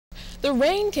The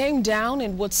rain came down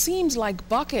in what seems like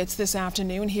buckets this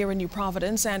afternoon here in New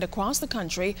Providence and across the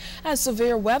country as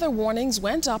severe weather warnings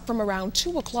went up from around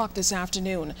 2 o'clock this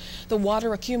afternoon. The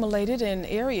water accumulated in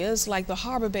areas like the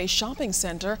Harbor Bay Shopping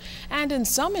Center and in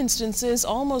some instances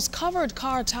almost covered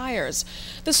car tires.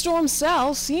 The storm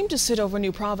cell seemed to sit over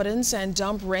New Providence and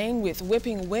dump rain with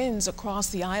whipping winds across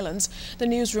the islands. The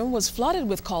newsroom was flooded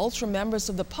with calls from members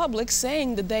of the public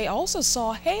saying that they also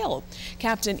saw hail.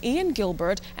 Captain Ian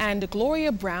Gilbert and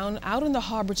Gloria Brown out in the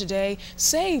harbor today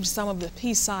saved some of the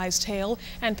pea-sized hail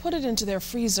and put it into their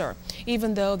freezer.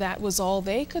 Even though that was all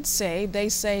they could save, they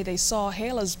say they saw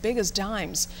hail as big as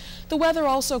dimes. The weather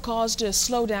also caused a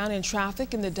slowdown in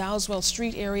traffic in the Dowswell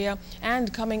Street area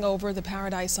and coming over the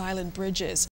Paradise Island bridges.